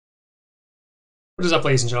What is up,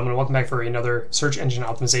 ladies and gentlemen? Welcome back for another search engine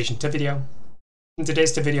optimization tip video. In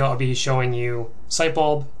today's tip video, I'll be showing you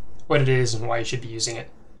Sitebulb, what it is, and why you should be using it.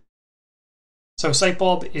 So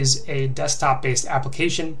Sitebulb is a desktop-based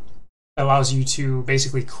application that allows you to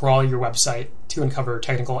basically crawl your website to uncover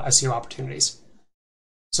technical SEO opportunities.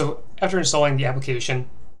 So after installing the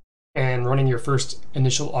application and running your first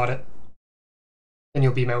initial audit, then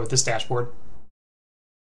you'll be met with this dashboard.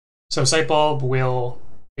 So Sitebulb will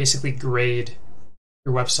basically grade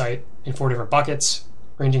your website in 4 different buckets,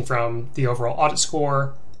 ranging from the overall audit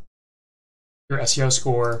score, your SEO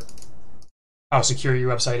score, how secure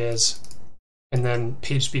your website is, and then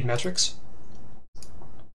page speed metrics.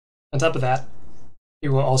 On top of that, it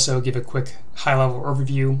will also give a quick high-level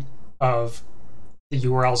overview of the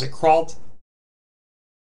URLs it crawled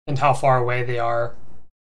and how far away they are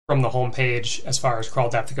from the home page as far as crawl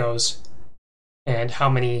depth goes, and how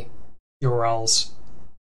many URLs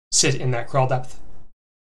sit in that crawl depth.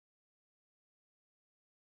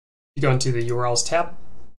 You go into the URLs tab.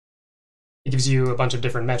 It gives you a bunch of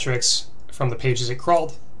different metrics from the pages it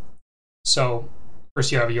crawled. So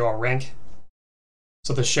first you have URL rank.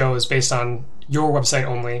 So this shows, based on your website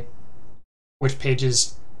only, which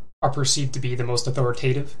pages are perceived to be the most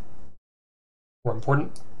authoritative or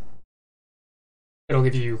important. It'll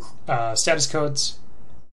give you status codes,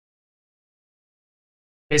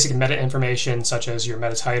 basic meta information such as your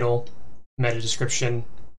meta title, meta description,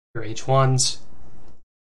 your H1s,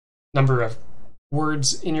 number of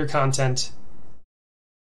words in your content,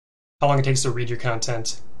 how long it takes to read your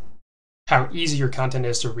content, how easy your content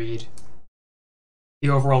is to read, the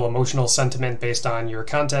overall emotional sentiment based on your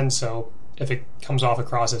content, so if it comes off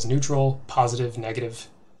across as neutral, positive, negative,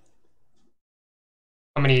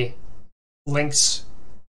 how many links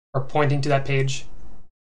are pointing to that page,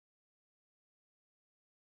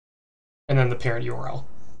 and then the parent URL.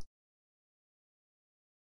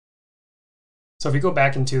 So if we go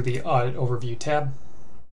back into the Audit Overview tab,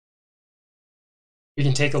 we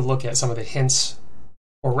can take a look at some of the hints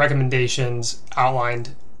or recommendations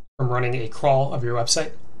outlined from running a crawl of your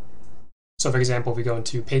website. So for example, if we go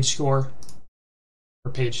into page score,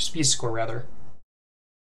 or page speed score rather,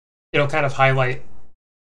 it'll kind of highlight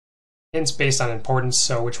hints based on importance,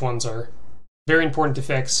 so which ones are very important to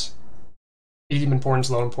fix, medium importance,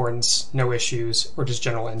 low importance, no issues, or just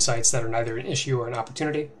general insights that are neither an issue or an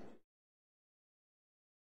opportunity.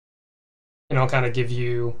 And I'll kind of give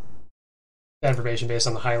you that information based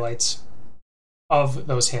on the highlights of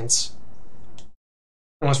those hints.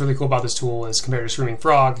 And what's really cool about this tool is, compared to Screaming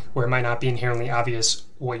Frog, where it might not be inherently obvious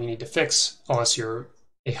what you need to fix unless you're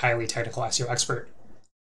a highly technical SEO expert,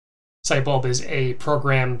 Sitebulb is a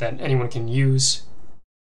program that anyone can use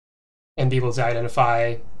and be able to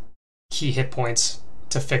identify key hit points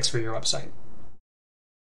to fix for your website.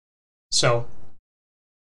 So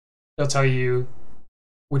they'll tell you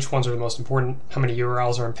which ones are the most important, how many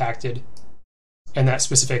URLs are impacted, and that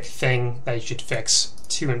specific thing that you should fix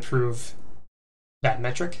to improve that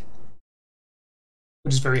metric,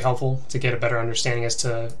 which is very helpful to get a better understanding as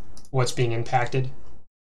to what's being impacted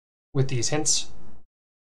with these hints.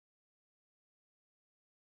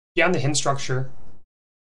 Beyond the hint structure,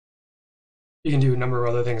 you can do a number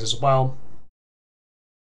of other things as well,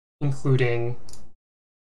 including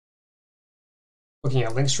looking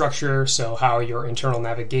at link structure, so how your internal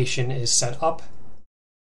navigation is set up.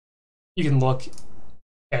 You can look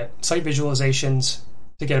at site visualizations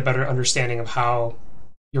to get a better understanding of how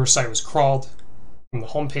your site was crawled from the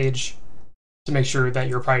home page, to make sure that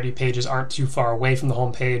your priority pages aren't too far away from the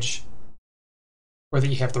home page, or that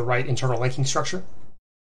you have the right internal linking structure.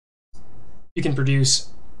 You can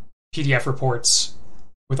produce PDF reports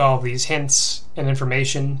with all of these hints and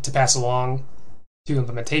information to pass along to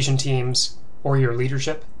implementation teams or your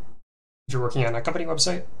leadership if you're working on a company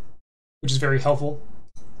website, which is very helpful.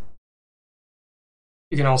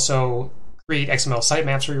 You can also create XML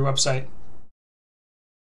sitemaps for your website,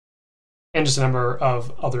 and just a number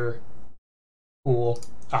of other cool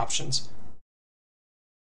options.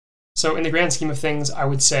 So in the grand scheme of things, I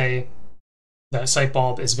would say that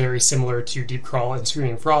Sitebulb is very similar to Deep Crawl and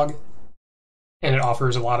Screaming Frog, and it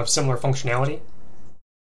offers a lot of similar functionality.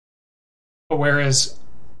 But whereas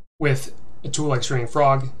with a tool like Screaming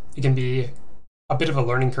Frog, it can be a bit of a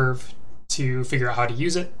learning curve to figure out how to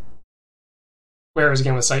use it. Whereas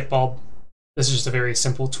again with Sitebulb, this is just a very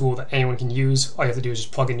simple tool that anyone can use. All you have to do is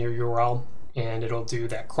just plug in your URL and it'll do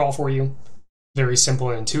that crawl for you. Very simple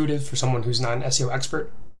and intuitive for someone who's not an SEO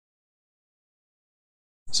expert.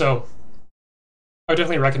 So I would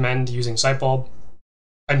definitely recommend using Sitebulb.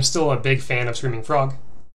 I'm still a big fan of Screaming Frog,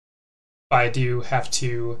 but I do have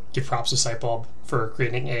to give props to Sitebulb for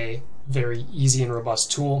creating a very easy and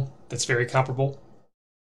robust tool that's very comparable.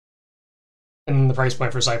 And the price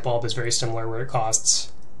point for Sitebulb is very similar, where it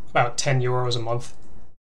costs about €10 a month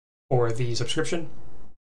for the subscription.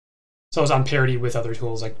 So it's on parity with other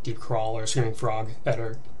tools like DeepCrawl or Screaming Frog that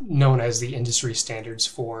are known as the industry standards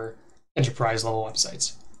for enterprise level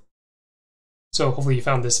websites. So hopefully you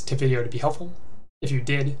found this tip video to be helpful. If you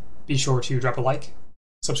did, be sure to drop a like,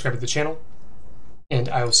 subscribe to the channel, and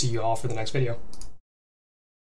I will see you all for the next video.